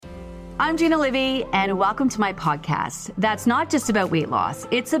I'm Gina Livy, and welcome to my podcast. That's not just about weight loss.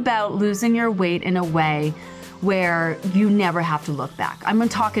 It's about losing your weight in a way where you never have to look back. I'm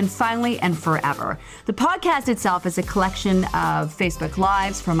talking finally and forever. The podcast itself is a collection of Facebook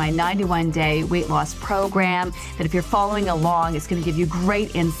Lives from my 91-day weight loss program that if you're following along, it's going to give you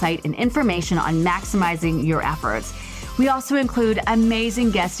great insight and information on maximizing your efforts. We also include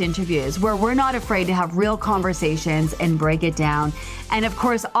amazing guest interviews where we're not afraid to have real conversations and break it down. And of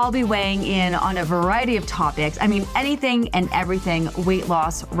course, I'll be weighing in on a variety of topics. I mean, anything and everything weight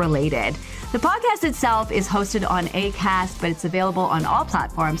loss related. The podcast itself is hosted on Acast, but it's available on all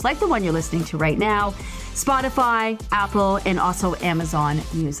platforms like the one you're listening to right now, Spotify, Apple, and also Amazon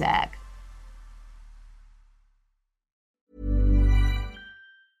Music.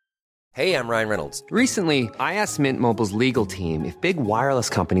 Hey, I'm Ryan Reynolds. Recently, I asked Mint Mobile's legal team if big wireless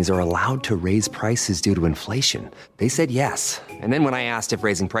companies are allowed to raise prices due to inflation. They said yes. And then when I asked if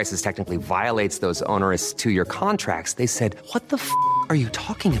raising prices technically violates those onerous two-year contracts, they said, "What the f*** are you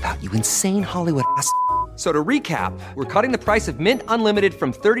talking about, you insane Hollywood ass f- So to recap, we're cutting the price of Mint Unlimited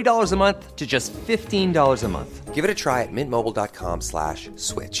from $30 a month to just $15 a month. Give it a try at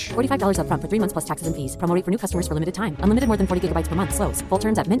mintmobile.com/switch. $45 up front for 3 months plus taxes and fees. Promo rate for new customers for limited time. Unlimited more than 40 gigabytes per month. Slows full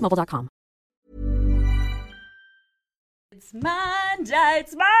terms at mintmobile.com. It's Monday.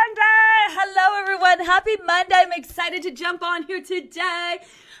 It's Monday. Hello, everyone. Happy Monday. I'm excited to jump on here today.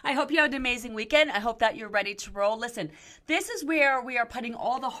 I hope you had an amazing weekend. I hope that you're ready to roll. Listen, this is where we are putting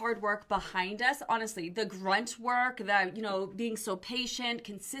all the hard work behind us. Honestly, the grunt work, being so patient,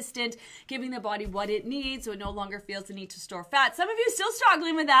 consistent, giving the body what it needs so it no longer feels the need to store fat. Some of you are still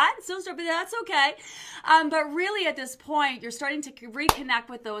struggling with that. But that's okay. But really at this point, you're starting to reconnect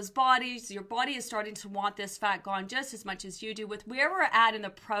with those bodies. Your body is starting to want this fat gone just as much as you do. With where we're at in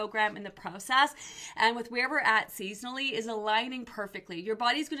the program, in the process, and with where we're at seasonally is aligning perfectly. Your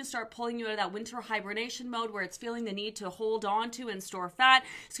body's going to start pulling you out of that winter hibernation mode where it's feeling the need to hold on to and store fat.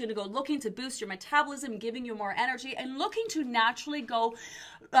 It's going to go looking to boost your metabolism, giving you more energy, and looking to naturally go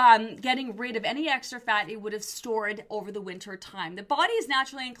getting rid of any extra fat it would have stored over the winter time. The body is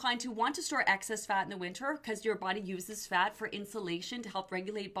naturally inclined to want to store excess fat in the winter because your body uses fat for insulation to help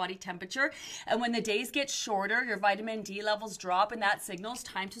regulate body temperature. And when the days get shorter, your vitamin D levels drop, and that signals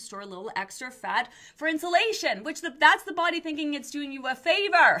time to store a little extra fat for insulation, that's the body thinking it's doing you a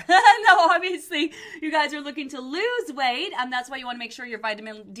favor. No, obviously, you guys are looking to lose weight, and that's why you want to make sure your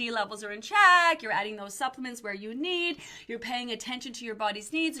vitamin D levels are in check. You're adding those supplements where you need. You're paying attention to your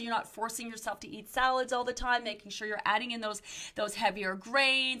body's needs. And you're not forcing yourself to eat salads all the time, making sure you're adding in those heavier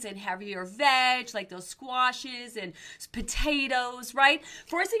grains and heavier veg, like those squashes and potatoes, right?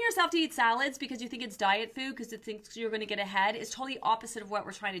 Forcing yourself to eat salads because you think it's diet food, because it thinks you're going to get ahead, is totally opposite of what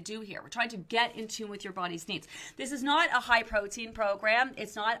we're trying to do here. We're trying to get in tune with your body's needs. This is not a high protein program.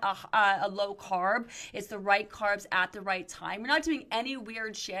 It's not a low carb. It's the right carbs at the right time. We're not doing any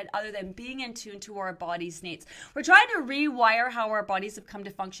weird shit other than being in tune to our body's needs. We're trying to rewire how our bodies have come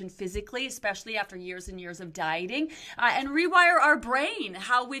to function physically, especially after years and years of dieting, and rewire our brain,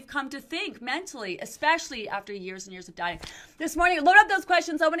 how we've come to think mentally, especially after years and years of dieting. This morning, load up those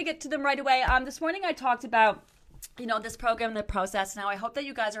questions. I want to get to them right away. This morning I talked about this program, the process. Now, I hope that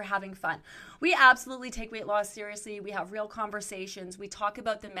you guys are having fun. We absolutely take weight loss seriously. We have real conversations. We talk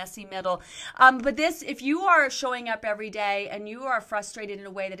about the messy middle. But if you are showing up every day and you are frustrated in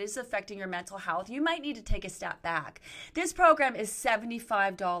a way that is affecting your mental health, you might need to take a step back. This program is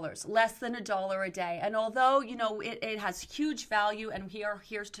 $75, less than $1 a day. And although, it has huge value and we are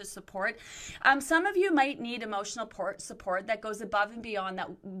here to support, some of you might need emotional support that goes above and beyond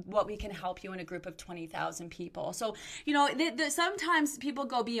what we can help you in a group of 20,000 people. So, sometimes people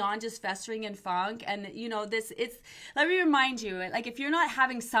go beyond just festering in funk, and let me remind you, like, if you're not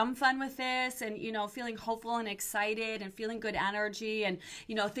having some fun with this and feeling hopeful and excited and feeling good energy and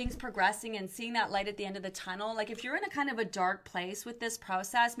things progressing and seeing that light at the end of the tunnel, like if you're in a kind of a dark place with this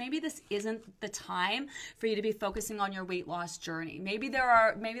process, maybe this isn't the time for you to be focusing on your weight loss journey. Maybe there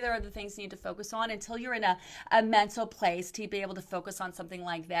are the things you need to focus on until you're in a mental place to be able to focus on something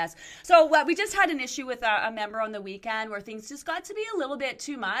like this. So we just had an issue with a member on the weekend where things just got to be a little bit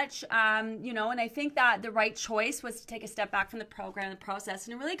too much, and I think that the right choice was to take a step back from the program and the process,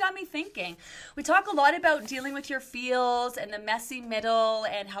 and it really got me thinking. We talk a lot about dealing with your feels and the messy middle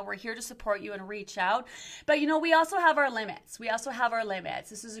and how we're here to support you and reach out, but we also have our limits.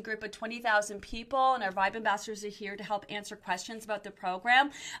 This is a group of 20,000 people, and our Vibe Ambassadors are here to help answer questions about the program,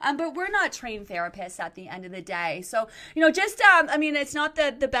 but we're not trained therapists at the end of the day. So, it's not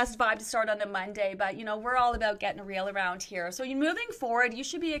the best vibe to start on a Monday, but, we're all about getting real around here. So moving forward, you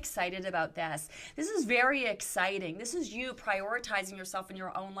should be excited about about this. This is very exciting. This is you prioritizing yourself in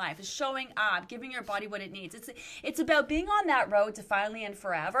your own life. It's showing up, giving your body what it needs. It's about being on that road to finally and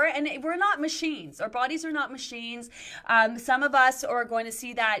forever. And we're not machines. Our bodies are not machines. Some of us are going to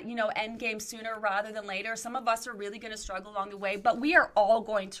see that, end game sooner rather than later. Some of us are really going to struggle along the way, but we are all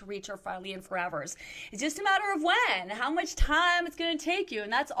going to reach our finally and forevers. It's just a matter of when, how much time it's going to take you.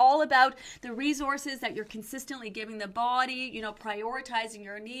 And that's all about the resources that you're consistently giving the body, prioritizing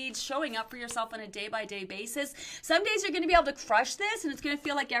your needs, showing up for yourself on a day-by-day basis. Some days you're going to be able to crush this and it's going to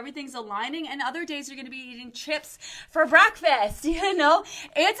feel like everything's aligning, and other days you're going to be eating chips for breakfast.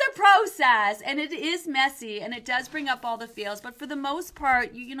 It's a process and it is messy and it does bring up all the feels, but for the most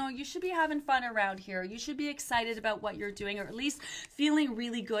part, you should be having fun around here. You should be excited about what you're doing, or at least feeling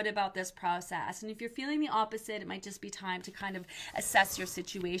really good about this process. And if you're feeling the opposite, it might just be time to kind of assess your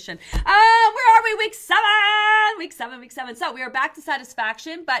situation. Where are we? Week seven. So we are back to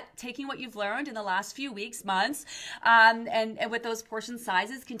satisfaction, but taking what you've learned in the last few weeks, months, and with those portion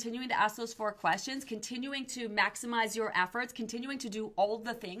sizes, continuing to ask those 4 questions, continuing to maximize your efforts, continuing to do all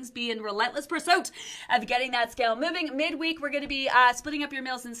the things, be in relentless pursuit of getting that scale moving. Midweek, we're going to be splitting up your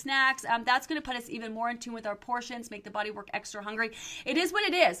meals and snacks. That's going to put us even more in tune with our portions, make the body work extra hungry. It is what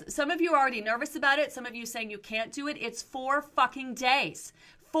it is. Some of you are already nervous about it. Some of you saying you can't do it. It's 4 fucking days.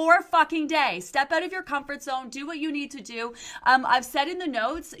 4 fucking days. Step out of your comfort zone. Do what you need to do. I've said in the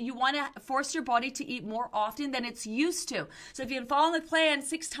notes, you want to force your body to eat more often than it's used to. So if you follow the plan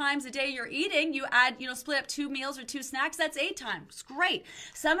 6 times a day you're eating, you add, split up 2 meals or 2 snacks, that's 8 times. Great.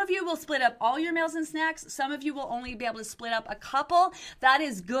 Some of you will split up all your meals and snacks. Some of you will only be able to split up a couple. That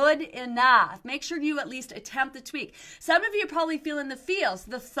is good enough. Make sure you at least attempt the tweak. Some of you probably feeling the feels.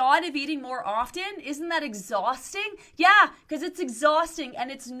 The thought of eating more often, isn't that exhausting? Yeah, because it's exhausting and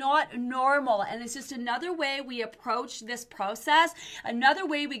it's not normal, and it's just another way we approach this process. Another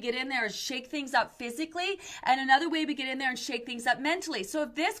way we get in there is shake things up physically, and another way we get in there and shake things up mentally. So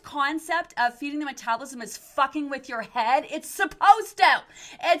if this concept of feeding the metabolism is fucking with your head, it's supposed to.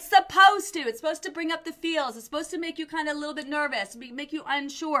 It's supposed to bring up the feels. It's supposed to make you kind of a little bit nervous, make you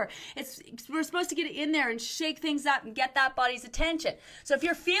unsure. We're supposed to get in there and shake things up and get that body's attention. So if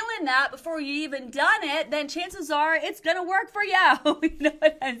you're feeling that before you even done it, then chances are it's gonna work for you. You know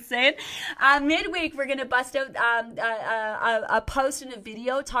what I'm saying? Midweek, we're gonna bust out a post and a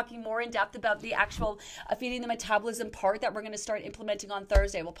video talking more in depth about the actual feeding the metabolism part that we're gonna start implementing on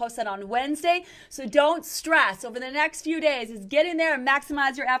Thursday. We'll post that on Wednesday, so don't stress. Over the next few days, is get in there and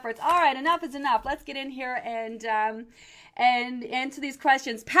maximize your efforts. All right, enough is enough. Let's get in here and answer these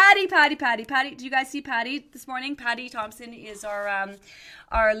questions. Patty. Do you guys see Patty this morning? Patty Thompson is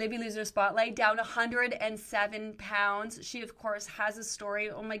our Libby Loser Spotlight, down 107 pounds. She, of course, has a story.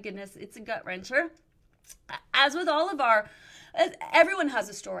 Oh my goodness, it's a gut wrencher. As with all of everyone has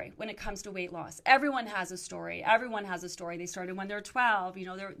a story when it comes to weight loss. Everyone has a story. They started when they're 12.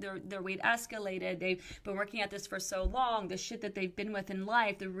 Their weight escalated. They've been working at this for so long. The shit that they've been with in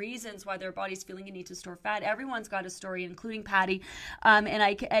life, the reasons why their body's feeling a need to store fat. Everyone's got a story, including Patty. And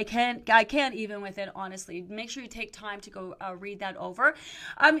I can't even with it, honestly. Make sure you take time to go read that over.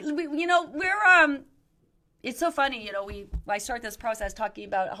 It's so funny, I start this process talking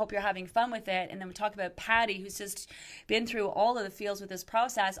about, I hope you're having fun with it, and then we talk about Patty, who's just been through all of the feels with this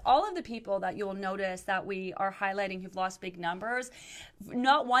process. All of the people that you'll notice that we are highlighting who've lost big numbers,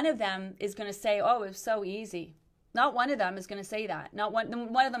 not one of them is going to say, oh, it was so easy. Not one of them is going to say that. Not one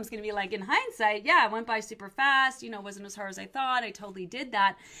of them is going to be like, in hindsight, yeah, it went by super fast, wasn't as hard as I thought, I totally did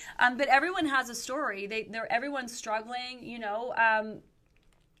that. But everyone has a story. Everyone's struggling,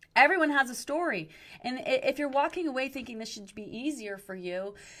 Everyone has a story. And if you're walking away thinking this should be easier for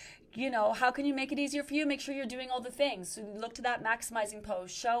you, how can you make it easier for you? Make sure you're doing all the things. So look to that maximizing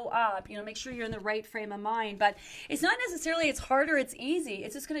post, show up, make sure you're in the right frame of mind. But it's not necessarily it's hard or it's easy.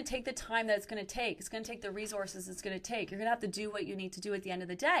 It's just going to take the time that it's going to take. It's going to take the resources it's going to take. You're going to have to do what you need to do at the end of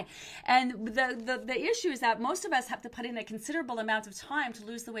the day. And the issue is that most of us have to put in a considerable amount of time to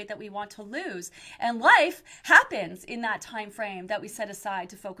lose the weight that we want to lose. And life happens in that time frame that we set aside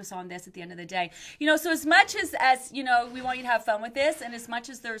to focus on this at the end of the day. So as much as we want you to have fun with this, and as much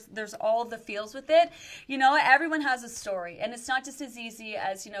as there's all the feels with it, everyone has a story, and it's not just as easy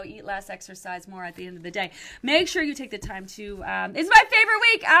as eat less, exercise more at the end of the day. Make sure you take the time to it's my favorite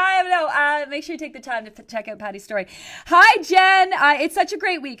week. I don't know. Make sure you take the time to check out Patty's story. Hi Jen, it's such a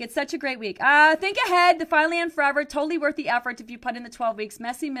great week. Think ahead, the finally and forever, totally worth the effort if you put in the 12 weeks.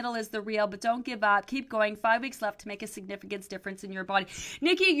 Messy middle is the real, but don't give up. Keep going. 5 weeks left to make a significant difference in your body.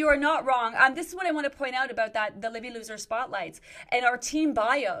 Nikki, you are not wrong. This is what I want to point out about the Libby Loser Spotlights and our team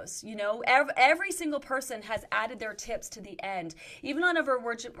bios. members. You know, every single person has added their tips to the end. Even on our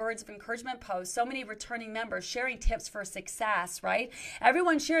words of encouragement posts, so many returning members sharing tips for success, right?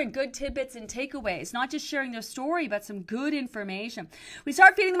 Everyone sharing good tidbits and takeaways, not just sharing their story, but some good information. We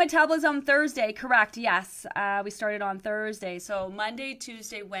start feeding the metabolism on Thursday, correct? Yes, we started on Thursday. So Monday,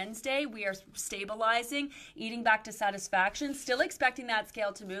 Tuesday, Wednesday, we are stabilizing, eating back to satisfaction, still expecting that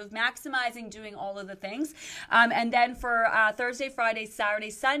scale to move, maximizing, doing all of the things. And then for Thursday, Friday, Saturday,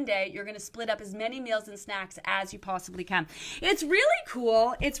 Sunday, you're going to split up as many meals and snacks as you possibly can. It's really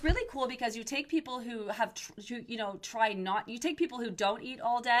cool. It's really cool because you take people who have, you take people who don't eat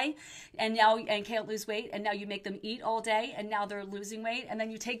all day and can't lose weight, and now you make them eat all day and now they're losing weight. And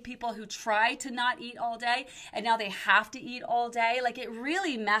then you take people who try to not eat all day and now they have to eat all day. Like, it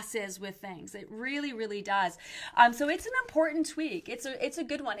really messes with things. It really, really does. So it's an important tweak. It's a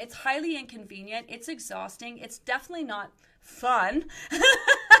good one. It's highly inconvenient. It's exhausting. It's definitely not fun.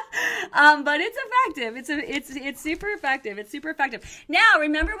 But it's effective. It's super effective. It's super effective. Now,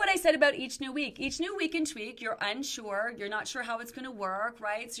 remember what I said about each new week. Each new week and tweak, you're unsure. You're not sure how it's going to work,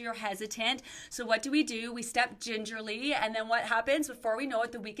 right? So you're hesitant. So what do? We step gingerly, and then what happens? Before we know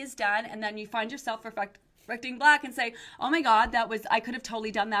it, the week is done, and then you find yourself reflecting back and say, oh my God, I could have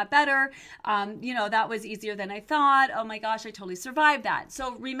totally done that better. That was easier than I thought. Oh my gosh, I totally survived that.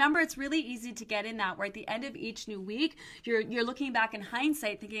 So remember, it's really easy to get in that, where at the end of each new week, you're looking back in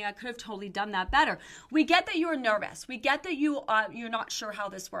hindsight thinking, I could have totally done that better. We get that you're nervous. We get that you're not sure how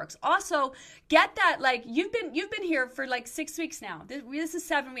this works. Also, get that, like, you've been here for like 6 weeks now. This is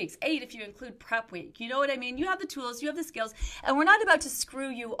 7 weeks, 8 if you include prep week. You know what I mean? You have the tools, you have the skills, and we're not about to screw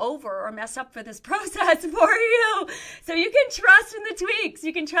you over or mess up for this process for you. So you can trust in the tweaks.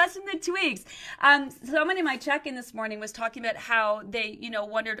 You can trust in the tweaks. Someone in my check-in this morning was talking about how they,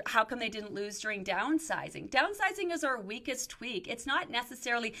 wondered how come they didn't lose during downsizing. Downsizing is our weakest tweak. It's not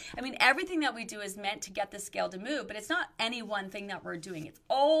necessarily, everything that we do is meant to get the scale to move, but it's not any one thing that we're doing. It's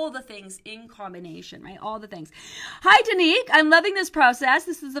all the things in combination, right? All the things. Hi, Danique. I'm loving this process.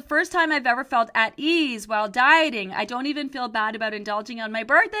 This is the first time I've ever felt at ease while dieting. I don't even feel bad about indulging on my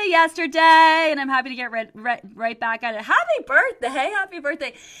birthday yesterday, and I'm happy to get right back at it. Happy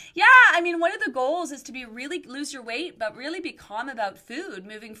birthday. Yeah, one of the goals is to really lose your weight, but really be calm about food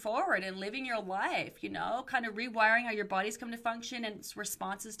moving forward and living your life, kind of rewiring how your body's come to function and its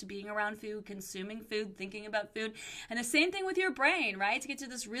responses to being around food, consuming food, thinking about food. And the same thing with your brain, right? To get to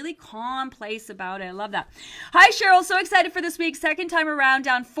this really calm place about it. I love that. Hi, Cheryl. So excited for this week. Second time around,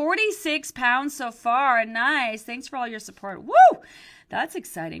 down 46 pounds so far. Nice. Thanks for all your support. Woo! That's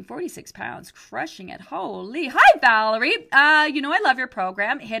exciting. 46 pounds, crushing it. Holy. Hi, Valerie. I love your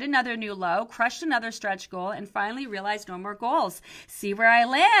program. Hit another new low, crushed another stretch goal, and finally realized no more goals. See where I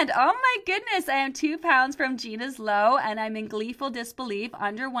land. Oh my goodness. I am 2 pounds from Gina's low, and I'm in gleeful disbelief.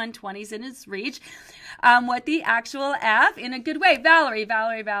 Under 120s in its reach. What the actual F in a good way. Valerie,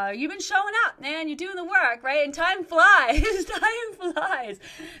 you've been showing up, man. You're doing the work, right? And time flies. Time flies.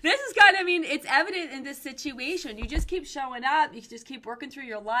 This is it's evident in this situation. You just keep showing up. You just keep working through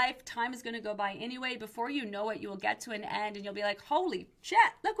your life. Time is going to go by anyway. Before you know it, you will get to an end and you'll be like, holy shit,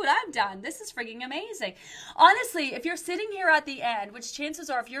 look what I've done. This is freaking amazing. Honestly, if you're sitting here at the end, which chances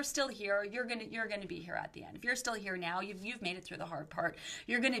are if you're still here, you're going to be here at the end. If you're still here now, you've made it through the hard part.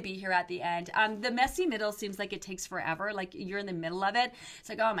 You're going to be here at the end. The messy middle seems like it takes forever. Like you're in the middle of it. It's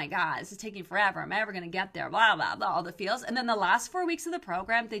like, oh my God, this is taking forever. Am I ever going to get there? Blah, blah, blah, all the feels. And then the last 4 weeks of the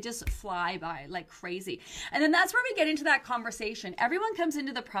program, they just fly by like crazy. And then that's where we get into that conversation. Everyone comes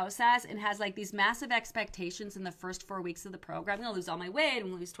into the process and has like these massive expectations in the first 4 weeks of the program. I'm going to lose all my weight. I'm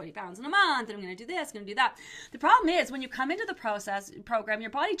going to lose 20 pounds in a month. And I'm going to do this, I'm going to do that. The problem is when you come into the program, your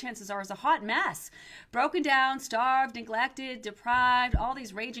body chances are is a hot mess. Broken down, starved, neglected, deprived, all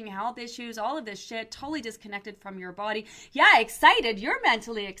these raging health issues, all of this shit, totally disconnected from your body. Yeah, excited. You're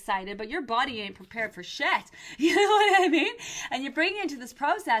mentally excited, but your body ain't prepared for shit. You know what I mean? And you bring into this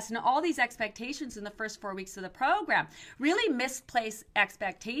process and all these expectations in the first 4 weeks of the program, really misplaced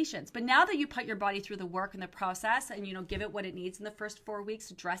expectations. But now that you put your body through the work and the process and, give it what it needs in the first 4 weeks,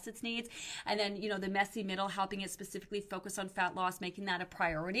 address its needs, and then, the messy middle, helping it specifically focus on fat loss, making that a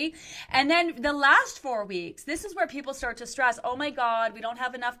priority. And then the last 4 weeks, this is where people start to stress, oh my God, we don't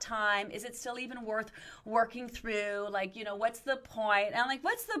have enough time. Is it still even worth working through? Like, what's the point? And I'm like,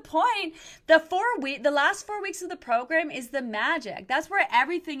 what's the point? The last 4 weeks of the program is the magic. That's where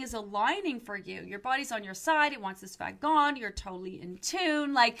everything is is aligning for you. Your body's on your side. It wants this fat gone. You're totally in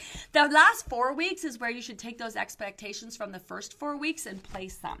tune. Like the last 4 weeks is where you should take those expectations from the first 4 weeks and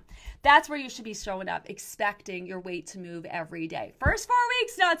place them. That's where you should be showing up, expecting your weight to move every day. First 4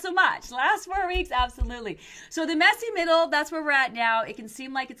 weeks, not so much. Last 4 weeks, absolutely. So the messy middle, that's where we're at now. It can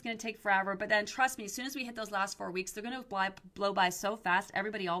seem like it's going to take forever, but then trust me, as soon as we hit those last 4 weeks, they're going to blow by so fast.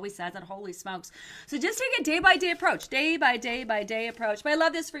 Everybody always says that, holy smokes. So just take a day-by-day approach, day-by-day approach. But I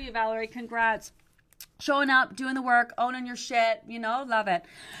love this for you, Valerie. Congrats. Showing up, doing the work, owning your shit, love it.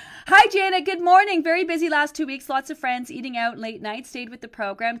 Hi, Gina. Good morning. Very busy last 2 weeks. Lots of friends eating out late night. Stayed with the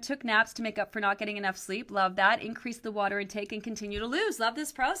program. Took naps to make up for not getting enough sleep. Love that. Increased the water intake and continue to lose. Love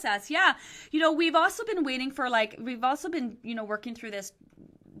this process. Yeah. We've also been waiting for working through this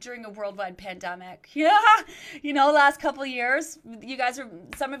during a worldwide pandemic. Yeah. Last couple of years,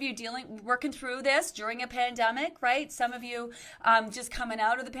 some of you working through this during a pandemic, right? Some of you just coming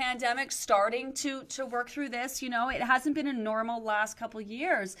out of the pandemic, starting to work through this. It hasn't been a normal last couple of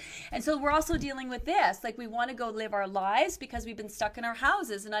years. And so we're also dealing with this. Like we want to go live our lives because we've been stuck in our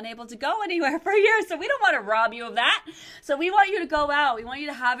houses and unable to go anywhere for years. So we don't want to rob you of that. So we want you to go out. We want you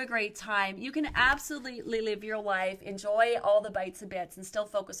to have a great time. You can absolutely live your life, enjoy all the bites and bits, and still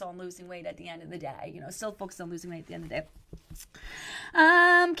focus on losing weight at the end of the day. Still focus on losing weight at the end of the day.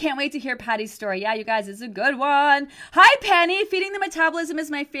 Can't wait to hear Patty's story. Yeah, you guys, it's a good one. Hi, Penny. Feeding the metabolism is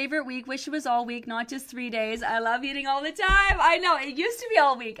my favorite week. Wish it was all week, not just 3 days. I love eating all the time. I know it used to be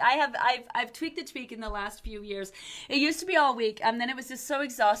all week. I've tweaked the tweak in the last few years. It used to be all week, and then it was just so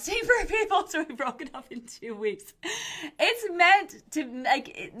exhausting for people, so we broke it up in 2 weeks. It's meant to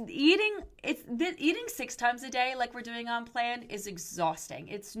eating 6 times a day, like we're doing on plan, is exhausting.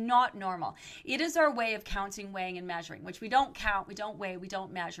 It's not normal. It is our way of counting, weighing, and measuring, which we don't count, we don't weigh, we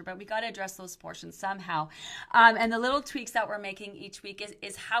don't measure, but we got to address those portions somehow. And the little tweaks that we're making each week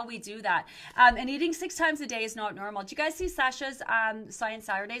is how we do that. And eating 6 times a day is not normal. Did you guys see Sasha's Science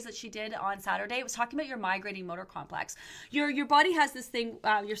Saturdays that she did on Saturday? It was talking about your migrating motor complex. Your body has this thing,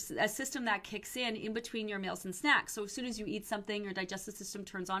 a system that kicks in between your meals and snacks. So as soon as you eat something, your digestive system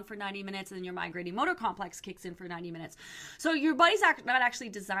turns on for 90 minutes, and then your migrating motor complex kicks in for 90 minutes. So your body's not actually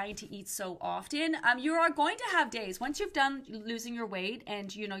designed to eat so often. You are going to have days, once you've done losing your weight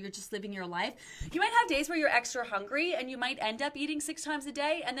and you're just living your life, you might have days where you're extra hungry and you might end up eating 6 times a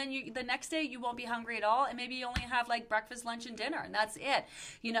day, and then the next day you won't be hungry at all, and maybe you only have like breakfast, lunch, and dinner, and that's it.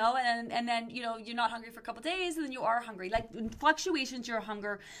 And then you're not hungry for a couple days, and then you are hungry. Like fluctuations, your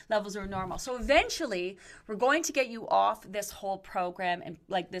hunger levels are normal. So eventually we're going to get you off this whole program and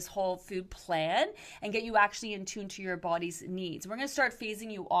like this whole food plan and get you actually in tune to your body's needs. We're going to start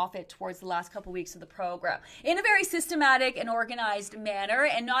phasing you off it towards the last couple weeks of the program in a very systematic and organized manner,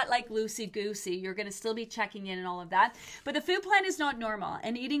 and not like loosey-goosey. You're going to still be checking in and all of that. But the food plan is not normal,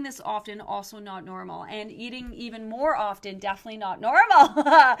 and eating this often also not normal, and eating even more often definitely not normal.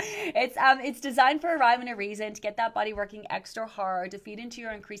 It's designed for a rhyme and a reason, to get that body working extra hard, to feed into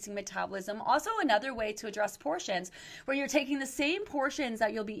your increasing metabolism. Also another way to address portions, where you're taking the same portions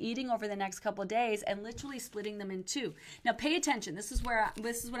that you'll be eating over the next couple of days and literally splitting them in 2. Now pay attention. This is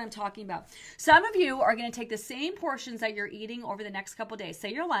what I'm talking about. Some of you are going to take the same portions that you're eating over the next couple of days.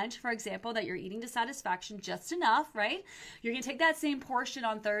 Say your lunch, for example, that you're eating to satisfaction, just enough, right? You're going to take that same portion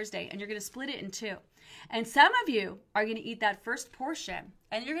on Thursday and you're going to split it in 2. And some of you are going to eat that first portion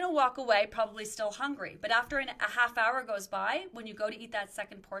and you're going to walk away probably still hungry. But after a half hour goes by, when you go to eat that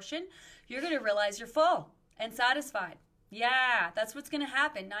second portion, you're going to realize you're full and satisfied. Yeah, that's what's going to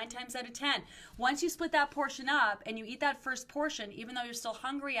happen 9 times out of 10. Once you split that portion up and you eat that first portion, even though you're still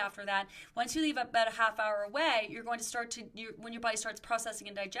hungry after that, once you leave about a half hour away, you're going to start when your body starts processing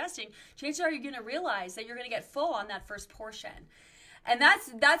and digesting, chances are you're going to realize that you're going to get full on that first portion. And that's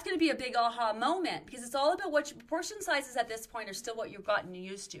going to be a big aha moment, because it's all about what portion sizes at this point are still what you've gotten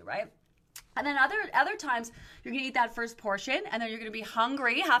used to, right? And then other times, you're going to eat that first portion, and then you're going to be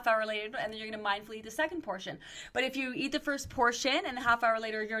hungry half hour later, and then you're going to mindfully eat the second portion. But if you eat the first portion, and a half hour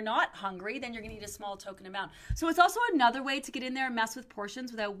later you're not hungry, then you're going to eat a small token amount. So it's also another way to get in there and mess with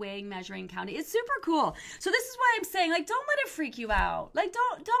portions without weighing, measuring, counting. It's super cool. So this is why I'm saying, like, don't let it freak you out. Like,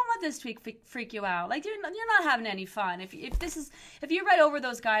 don't let this tweak freak you out. Like, you're not having any fun. If you read over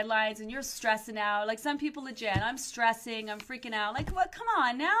those guidelines and you're stressing out, like some people legit, I'm stressing, I'm freaking out. Like, what? Come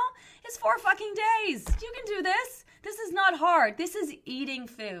on now. It's 4 fucking days. You can do this. This is not hard. This is eating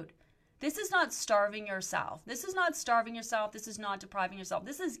food. This is not starving yourself. This is not starving yourself. This is not depriving yourself.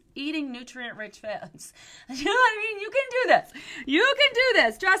 This is eating nutrient-rich foods. You know what I mean? You can do this. You can do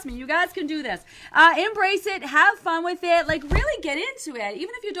this. Trust me, you guys can do this. Embrace it. Have fun with it. Like, really get into it.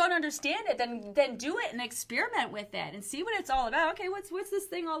 Even if you don't understand it, then do it and experiment with it and see what it's all about. Okay, what's this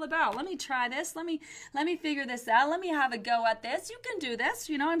thing all about? Let me try this. Let me figure this out. Let me have a go at this. You can do this.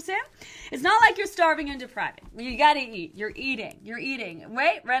 You know what I'm saying? It's not like you're starving and depriving. You got to eat. You're eating.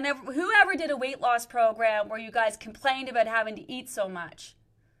 Right? Whoever did a weight loss program where you guys complained about having to eat so much.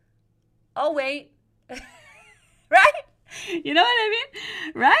 Oh, wait. Right? You know what I mean?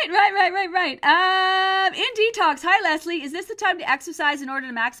 Right. In detox, hi, Leslie. Is this the time to exercise in order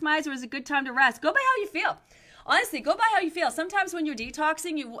to maximize, or is it a good time to rest? Go by how you feel. Honestly, go by how you feel. Sometimes when you're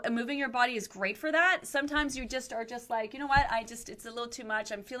detoxing, moving your body is great for that. Sometimes you are just like, you know what? It's a little too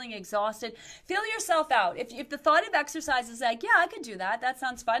much. I'm feeling exhausted. Feel yourself out. If the thought of exercise is like, yeah, I could do that. That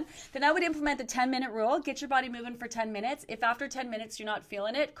sounds fun. Then I would implement the 10-minute rule. Get your body moving for 10 minutes. If after 10 minutes you're not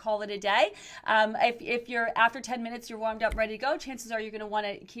feeling it, call it a day. If you're after 10 minutes you're warmed up, ready to go, chances are you're going to want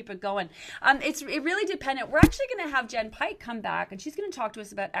to keep it going. It's really dependent. We're actually going to have Jen Pike come back, and she's going to talk to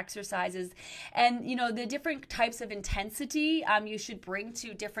us about exercises and the different types of intensity you should bring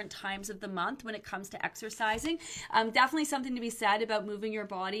to different times of the month when it comes to exercising. Definitely something to be said about moving your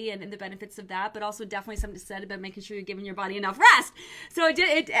body and the benefits of that, but also definitely something to said about making sure you're giving your body enough rest. So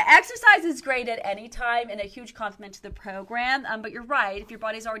exercise is great at any time and a huge compliment to the program. But you're right, if your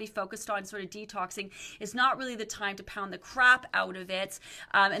body's already focused on sort of detoxing, it's not really the time to pound the crap out of it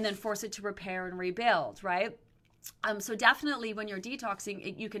and then force it to repair and rebuild, right? So definitely when you're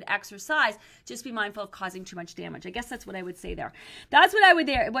detoxing, you can exercise. Just be mindful of causing too much damage. I guess that's what I would say there. That's what I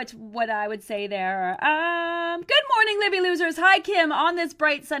would say there. Good morning, Libby Losers. Hi, Kim. On this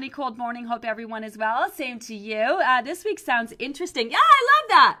bright, sunny, cold morning. Hope everyone is well. Same to you. This week sounds interesting. Yeah, I love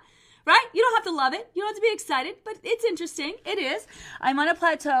that. Right? You don't have to love it. You don't have to be excited, but it's interesting. It is. I'm on a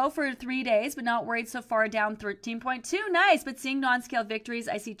plateau for 3 days, but not worried so far, down 13.2. Nice. But seeing non-scale victories,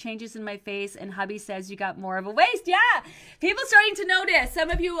 I see changes in my face, and hubby says you got more of a waist. Yeah. People starting to notice.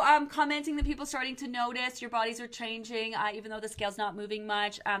 Some of you commenting that people starting to notice your bodies are changing, even though the scale's not moving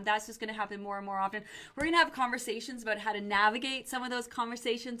much. That's just going to happen more and more often. We're going to have conversations about how to navigate some of those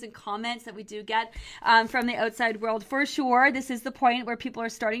conversations and comments that we do get from the outside world for sure. This is the point where people are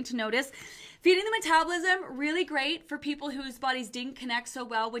starting to notice. Feeding the metabolism, really great for people whose bodies didn't connect so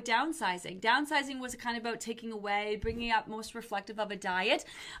well with downsizing. Downsizing was kind of about taking away, bringing up most reflective of a diet.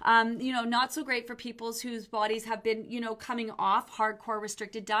 Not so great for people whose bodies have been, coming off hardcore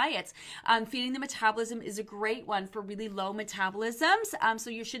restricted diets. Feeding the metabolism is a great one for really low metabolisms. So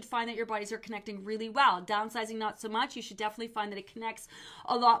you should find that your bodies are connecting really well. Downsizing, not so much. You should definitely find that it connects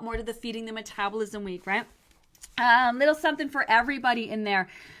a lot more to the feeding the metabolism week, right? Little something for everybody in there.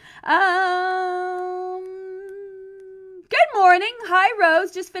 Good morning. Hi,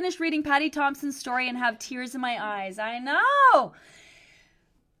 Rose. Just finished reading Patty Thompson's story and have tears in my eyes. I know.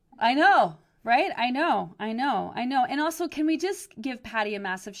 Right? I know. And also, can we just give Patty a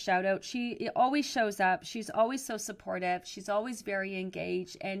massive shout out? She always shows up. She's always so supportive. She's always very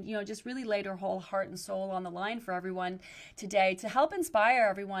engaged and, just really laid her whole heart and soul on the line for everyone today to help inspire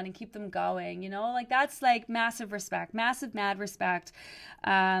everyone and keep them going. That's like massive respect, mad respect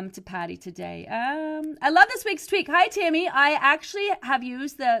to Patty today. I love this week's tweak. Hi, Tammy. I actually have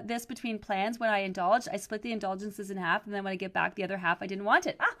used this between plans when I indulged. I split the indulgences in half, and then when I get back the other half, I didn't want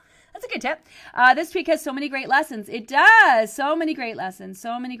it. That's a good tip. This tweak has so many great lessons. It does. So many great lessons.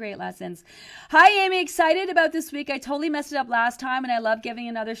 Hi, Amy. Excited about this week. I totally messed it up last time, and I love giving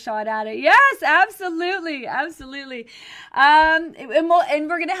another shot at it. Yes, absolutely. And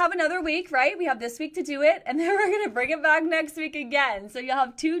we're going to have another week, right? We have this week to do it, and then we're going to bring it back next week again. So you'll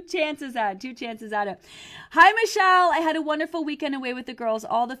have two chances at it. Hi, Michelle. I had a wonderful weekend away with the girls.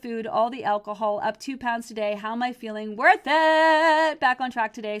 All the food, all the alcohol, up 2 pounds today. How am I feeling? Worth it. Back on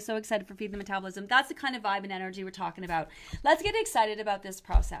track today. So excited for Feed the Metabolism. That's the kind of vibe and energy we're talking about. Let's get excited about this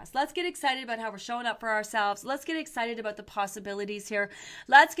process. Let's get excited about how we're showing up for ourselves. Let's get excited about the possibilities here.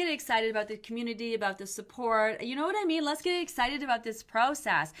 Let's get excited about the community, about the support. You know what I mean? Let's get excited about this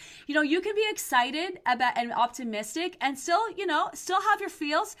process. You can be excited about and optimistic and still have your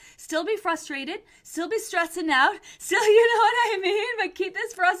feels, still be frustrated, still be stressing out, still, you know what I mean? But keep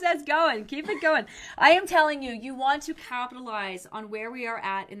this process going. Keep it going. I am telling you, you want to capitalize on where we are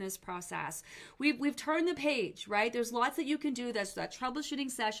at in this this process. We've turned the page, right? There's lots that you can do. There's that troubleshooting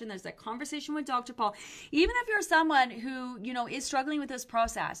session. There's that conversation with Dr. Paul. Even if you're someone who, is struggling with this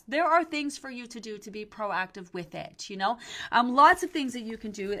process, there are things for you to do to be proactive with it, Lots of things that you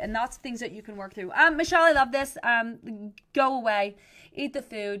can do and lots of things that you can work through. Michelle, I love this. Go away, eat the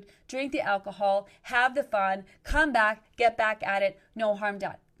food, drink the alcohol, have the fun, come back, get back at it, no harm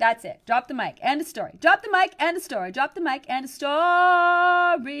done. That's it. Drop the mic. End of story. Drop the mic. End of story. Drop the mic. End of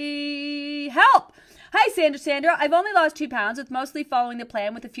story. Help. Hi, Sandra. I've only lost 2 pounds with mostly following the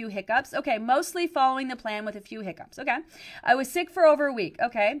plan with a few hiccups. Okay, mostly following the plan with a few hiccups. Okay. I was sick for over a week.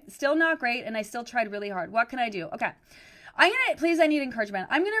 Okay. Still not great, and I still tried really hard. What can I do? Okay. I need encouragement.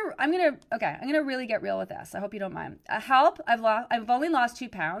 I'm gonna really get real with this. I hope you don't mind. Help. I've only lost 2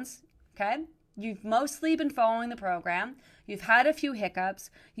 pounds. Okay. You've mostly been following the program. You've had a few hiccups.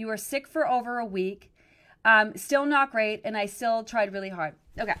 You were sick for over a week. Still not great, and I still tried really hard.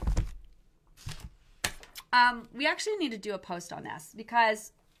 Okay. We actually need to do a post on this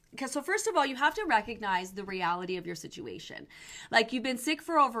because so first of all, you have to recognize the reality of your situation. Like, you've been sick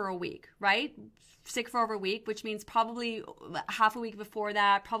for over a week, right? Sick for over a week, which means probably half a week before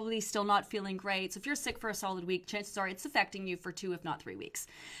that, probably still not feeling great. So if you're sick for a solid week, chances are it's affecting you for 2, if not 3 weeks,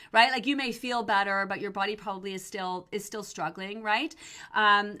 right? Like, you may feel better, but your body probably is still struggling, right?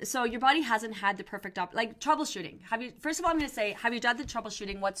 So your body hasn't had the perfect troubleshooting. First of all, I'm going to say, have you done the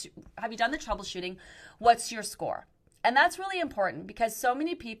troubleshooting? What's your score? And that's really important because so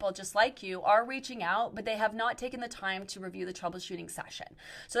many people just like you are reaching out, but they have not taken the time to review the troubleshooting session.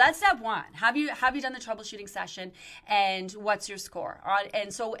 So that's step one. Have you done the troubleshooting session, and what's your score?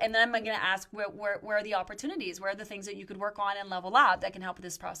 And then I'm going to ask where are the opportunities? Where are the things that you could work on and level up that can help with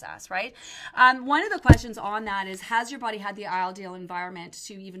this process, right? One of the questions on that is, has your body had the ideal environment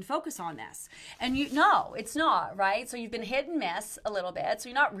to even focus on this? And no, it's not, right? So you've been hit and miss a little bit. So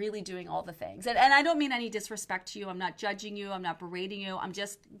you're not really doing all the things. And I don't mean any disrespect to you. I'm not judging you. I'm not berating you. I'm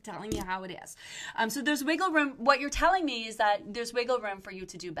just telling you how it is. So there's wiggle room. What you're telling me is that there's wiggle room for you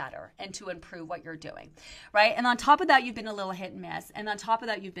to do better and to improve what you're doing, right? And on top of that, you've been a little hit and miss. And on top of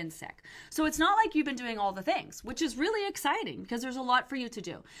that, you've been sick. So it's not like you've been doing all the things, which is really exciting because there's a lot for you to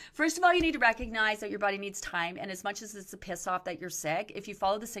do. First of all, you need to recognize that your body needs time. And as much as it's a piss off that you're sick, if you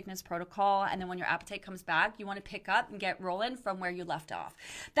follow the sickness protocol and then when your appetite comes back, you want to pick up and get rolling from where you left off.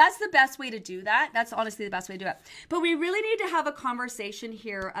 That's the best way to do that. That's honestly the best way to do it. But we really need to have a conversation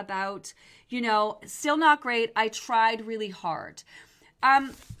here about, still not great. I tried really hard.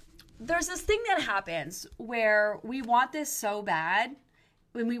 There's this thing that happens where we want this so bad.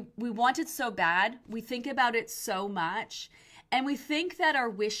 When we want it so bad, we think about it so much. And we think that our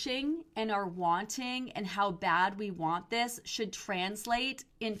wishing and our wanting and how bad we want this should translate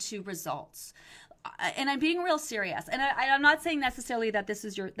into results. And I'm being real serious. And I'm not saying necessarily that this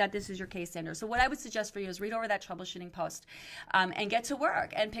is your case, Sandra. So what I would suggest for you is read over that troubleshooting post and get to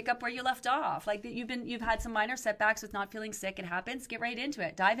work and pick up where you left off. Like, you've had some minor setbacks with not feeling sick. It happens. Get right into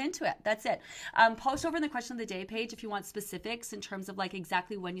it. Dive into it. That's it. Post over in the question of the day page if you want specifics in terms of like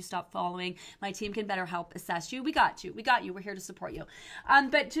exactly when you stop following. My team can better help assess you. We got you. We're here to support you.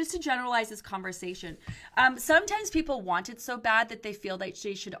 But just to generalize this conversation, sometimes people want it so bad that they feel like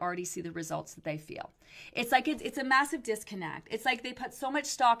they should already see the results that they feel. It's like it's a massive disconnect. It's like they put so much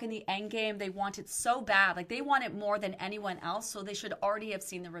stock in the end game. They want it so bad. Like, they want it more than anyone else, so they should already have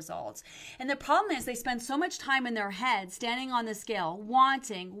seen the results. And the problem is they spend so much time in their head standing on the scale,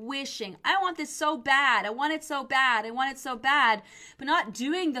 wanting, wishing, I want this so bad. I want it so bad. I want it so bad, but not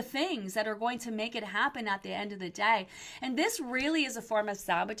doing the things that are going to make it happen at the end of the day. And this really is a form of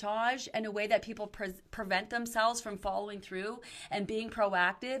sabotage and a way that people prevent themselves from following through and being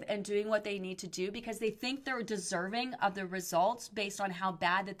proactive and doing what they need to do because they think they're deserving of the results based on how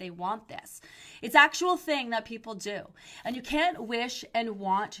bad that they want this. It's actual thing that people do. And you can't wish and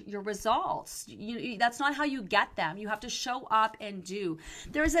want your results. That's not how you get them. You have to show up and do.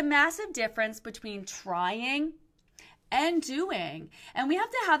 There's a massive difference between trying and doing. And we have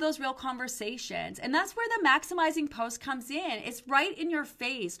to have those real conversations. And that's where the maximizing post comes in. It's right in your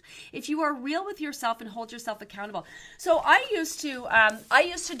face. If you are real with yourself and hold yourself accountable. So I used to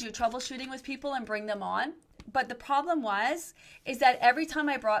do troubleshooting with people and bring them on. But the problem is that every time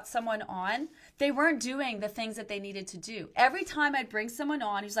I brought someone on, they weren't doing the things that they needed to do. Every time I'd bring someone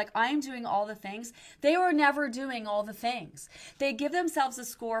on who's like, I'm doing all the things, they were never doing all the things. They give themselves a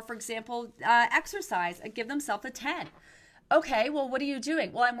score, for example, exercise, I give themselves a 10. Okay, well, what are you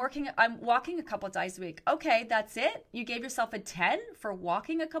doing? Well, I'm walking a couple times a week. Okay, that's it? You gave yourself a 10 for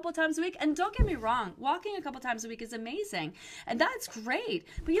walking a couple times a week? And don't get me wrong, walking a couple times a week is amazing. And that's great.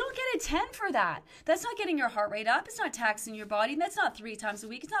 But you don't get a 10 for that. That's not getting your heart rate up. It's not taxing your body. And that's not 3 times a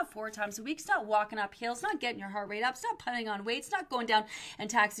week. It's not 4 times a week. It's not walking up hills. It's not getting your heart rate up. It's not putting on weight. It's not going down and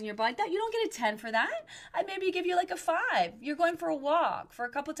taxing your body. That you don't get a 10 for that. I'd maybe give you like a 5. You're going for a walk for a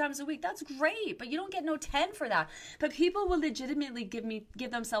couple times a week. That's great. But you don't get no 10 for that. But people will legitimately give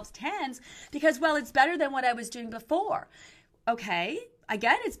themselves 10s because, well, it's better than what I was doing before. Okay, I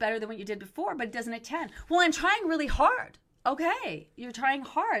get it's better than what you did before, but it doesn't a 10. Well, I'm trying really hard. Okay, you're trying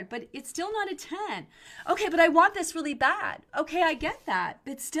hard, but it's still not a 10. Okay, but I want this really bad. Okay, I get that,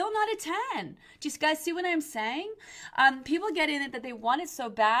 but it's still not a 10. Do you guys see what I'm saying? People get in it that they want it so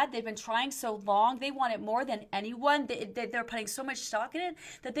bad. They've been trying so long. They want it more than anyone. They're putting so much stock in it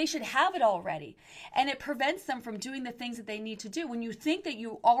that they should have it already. And it prevents them from doing the things that they need to do. When you think that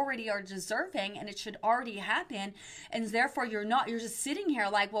you already are deserving and it should already happen, and therefore you're not, you're just sitting here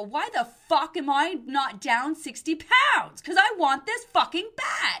like, well, why the fuck am I not down 60 pounds? Because I want this fucking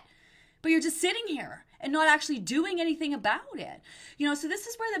bad. But you're just sitting here and not actually doing anything about it. You know, so this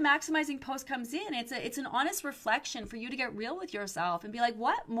is where the maximizing post comes in. It's an honest reflection for you to get real with yourself and be like,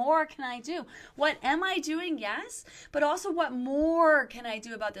 what more can I do? What am I doing? Yes. But also what more can I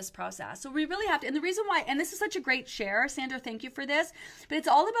do about this process? So we really have to, and the reason why, and this is such a great share, Sandra, thank you for this, but it's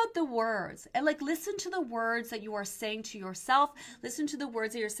all about the words. And like, listen to the words that you are saying to yourself. Listen to the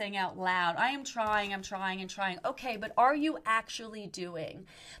words that you're saying out loud. I am trying, I'm trying and trying. Okay, but are you actually doing?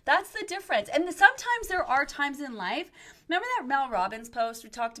 That's the difference. And sometimes there are times in life, remember that Mel Robbins post we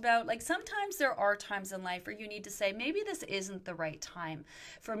talked about? Like sometimes there are times in life where you need to say, maybe this isn't the right time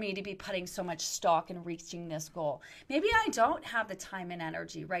for me to be putting so much stock in reaching this goal. Maybe I don't have the time and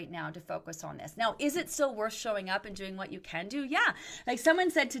energy right now to focus on this. Now, is it still worth showing up and doing what you can do? Yeah. Like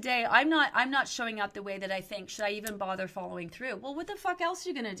someone said today, I'm not showing up the way that I think. Should I even bother following through? Well, what the fuck else are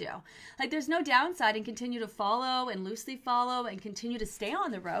you going to do? Like there's no downside and continue to follow and loosely follow and continue to stay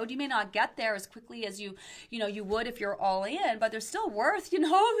on the road. You may not get there as quickly as you would if you're all in, but they're still worth,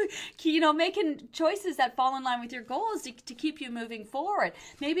 making choices that fall in line with your goals to keep you moving forward.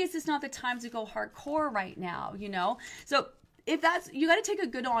 Maybe it's just not the time to go hardcore right now, So if that's, you got to take a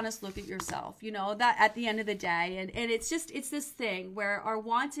good, honest look at yourself, that at the end of the day. And it's this thing where our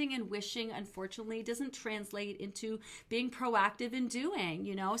wanting and wishing, unfortunately, doesn't translate into being proactive in doing,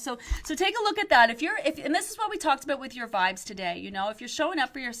 So take a look at that. And this is what we talked about with your vibes today, if you're showing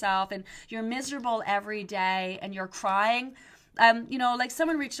up for yourself and you're miserable every day and you're crying, like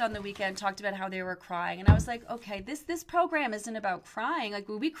someone reached out on the weekend, talked about how they were crying. And I was like, okay, this program isn't about crying. Like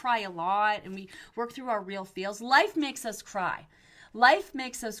we cry a lot and we work through our real feels. Life makes us cry. Life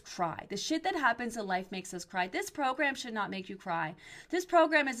makes us cry. The shit that happens in life makes us cry. This program should not make you cry. This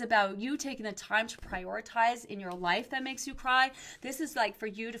program is about you taking the time to prioritize in your life that makes you cry. This is like for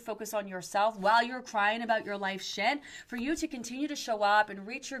you to focus on yourself while you're crying about your life shit, for you to continue to show up and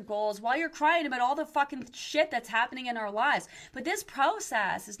reach your goals while you're crying about all the fucking shit that's happening in our lives. But this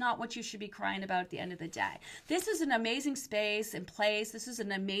process is not what you should be crying about at the end of the day. This is an amazing space and place. This is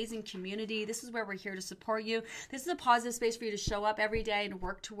an amazing community. This is where we're here to support you. This is a positive space for you to show up every day and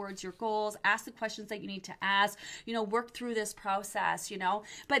work towards your goals, ask the questions that you need to ask, work through this process,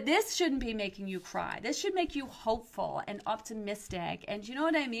 but this shouldn't be making you cry. This should make you hopeful and optimistic. And you know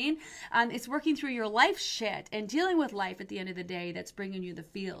what I mean? It's working through your life shit and dealing with life at the end of the day that's bringing you the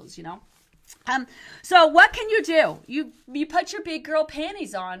feels, So what can you do? You put your big girl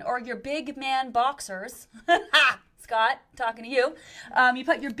panties on or your big man boxers. Scott, talking to you. You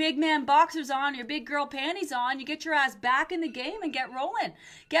put your big man boxers on, your big girl panties on, you get your ass back in the game and get rolling.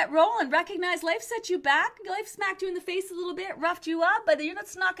 Get rolling. Recognize life set you back. Life smacked you in the face a little bit, roughed you up, but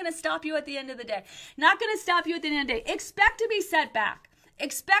it's not going to stop you at the end of the day. Not going to stop you at the end of the day. Expect to be set back.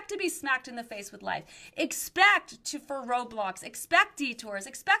 Expect to be smacked in the face with life. Expect for roadblocks. Expect detours.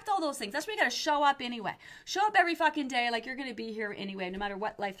 Expect all those things. That's where you got to show up anyway. Show up every fucking day like you're going to be here anyway, no matter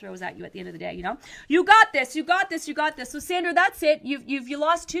what life throws at you at the end of the day, You got this. You got this. You got this. So Sandra, that's it. You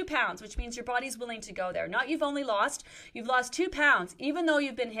lost 2 pounds, which means your body's willing to go there. Not you've lost 2 pounds, even though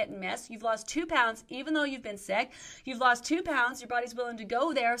you've been hit and miss. You've lost 2 pounds, even though you've been sick. You've lost 2 pounds. Your body's willing to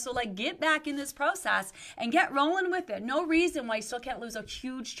go there. So get back in this process and get rolling with it. No reason why you still can't lose a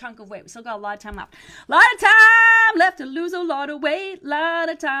huge chunk of weight. We still got a lot of time left. A lot of time left to lose a lot of weight.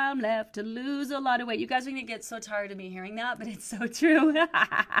 Lot of time left to lose a lot of weight. You guys are going to get so tired of me hearing that, but it's so true.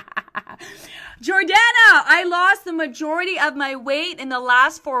 Jordana, I lost the majority of my weight in the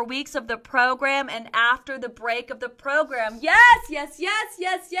last 4 weeks of the program and after the break of the program. Yes, yes, yes,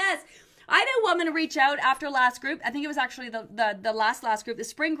 yes, yes. I had a woman reach out after last group. I think it was actually the last group, the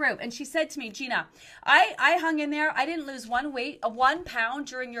spring group. And she said to me, Gina, I hung in there. I didn't lose 1 pound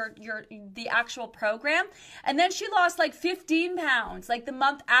during the actual program. And then she lost like 15 pounds, like the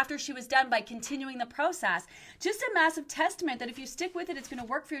month after she was done by continuing the process. Just a massive testament that if you stick with it, it's going to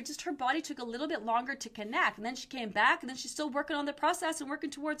work for you. Just her body took a little bit longer to connect. And then she came back and then she's still working on the process and working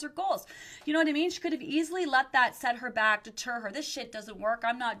towards her goals. You know what I mean? She could have easily let that set her back, deter her. This shit doesn't work.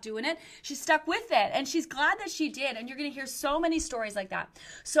 I'm not doing it. She stuck with it. And she's glad that she did. And you're going to hear so many stories like that.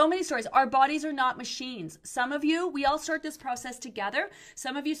 So many stories. Our bodies are not machines. Some of you, we all start this process together.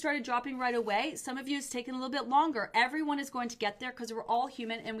 Some of you started dropping right away. Some of you it's taken a little bit longer. Everyone is going to get there because we're all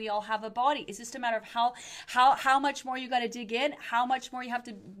human and we all have a body. It's just a matter of how much more you got to dig in, how much more you have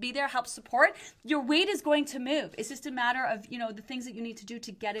to be there, help support. Your weight is going to move. It's just a matter of, the things that you need to do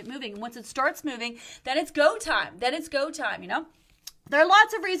to get it moving. And once it starts moving, then it's go time. There are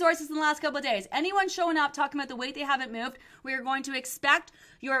lots of resources in the last couple of days. Anyone showing up talking about the weight they haven't moved, we are going to expect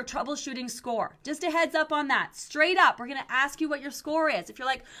your troubleshooting score. Just a heads up on that. Straight up, we're going to ask you what your score is. If you're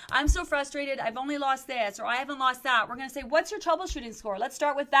like, I'm so frustrated, I've only lost this, or I haven't lost that, we're going to say, what's your troubleshooting score? Let's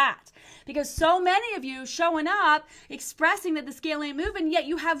start with that. Because so many of you showing up, expressing that the scale ain't moving, yet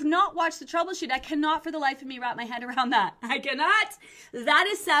you have not watched the troubleshoot. I cannot for the life of me wrap my head around that. I cannot. That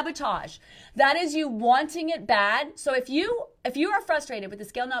is sabotage. That is you wanting it bad. So if you are frustrated with the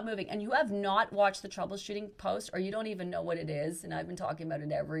scale not moving and you have not watched the troubleshooting post, or you don't even know what it is, and I've been talking about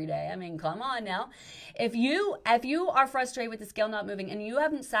it every day. I mean, come on now. If you are frustrated with the scale not moving and you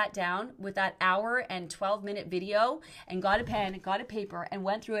haven't sat down with that hour and 12-minute video and got a pen, got a paper, and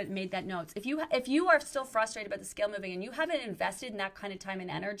went through it and made that notes, if you are still frustrated about the scale moving and you haven't invested in that kind of time and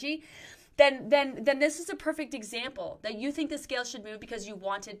energy, then this is a perfect example that you think the scale should move because you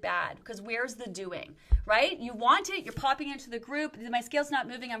want it bad. Because where's the doing, right? You want it, you're popping into the group, my scale's not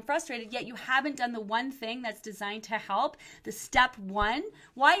moving, I'm frustrated, yet you haven't done the one thing that's designed to help, the step one.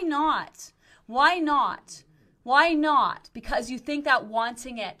 Why not? Why not? Why not? Because you think that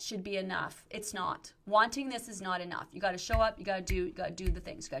wanting it should be enough. It's not. Wanting this is not enough. You got to show up. You got to do the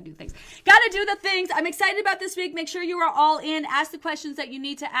things. Got to do the things. I'm excited about this week. Make sure you are all in. Ask the questions that you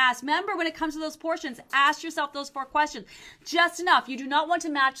need to ask. Remember, when it comes to those portions, ask yourself those 4 questions. Just enough. You do not want to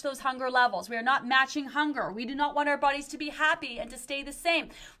match those hunger levels. We are not matching hunger. We do not want our bodies to be happy and to stay the same.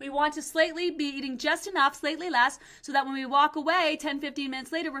 We want to slightly be eating just enough, slightly less, so that when we walk away 10, 15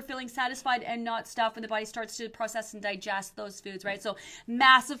 minutes later, we're feeling satisfied and not stuffed when the body starts to process and digest those foods, right? So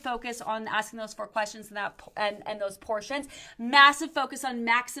massive focus on asking those 4 questions and those portions. Massive focus on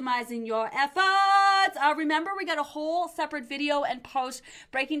maximizing your efforts. Remember, we got a whole separate video and post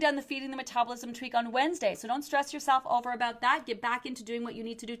breaking down the feeding the metabolism tweak on Wednesday. So don't stress yourself over about that. Get back into doing what you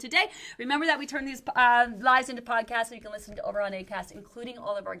need to do today. Remember that we turn these lives into podcasts so you can listen to over on Acast, including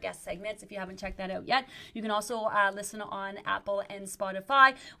all of our guest segments. If you haven't checked that out yet, you can also listen on Apple and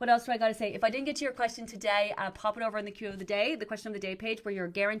Spotify. What else do I got to say? If I didn't get to your question today, pop it over in the queue of the day, the question of the day page, where you're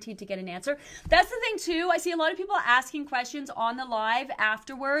guaranteed to get an answer. That's the thing too. I see a lot of people asking questions on the live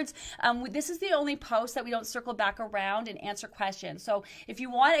afterwards. This is the only post that we don't circle back around and answer questions. So if you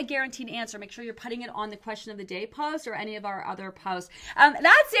want a guaranteed answer, make sure you're putting it on the question of the day post or any of our other posts.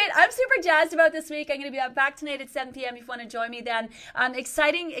 That's it. I'm super jazzed about this week. I'm going to be back tonight at 7 p.m. if you want to join me then.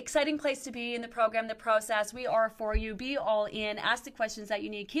 Exciting place to be in the program, the process. We are for you. Be all in. Ask the questions that you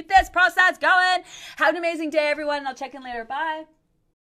need. Keep this process going. Have an amazing day, everyone, and I'll check in later. Bye.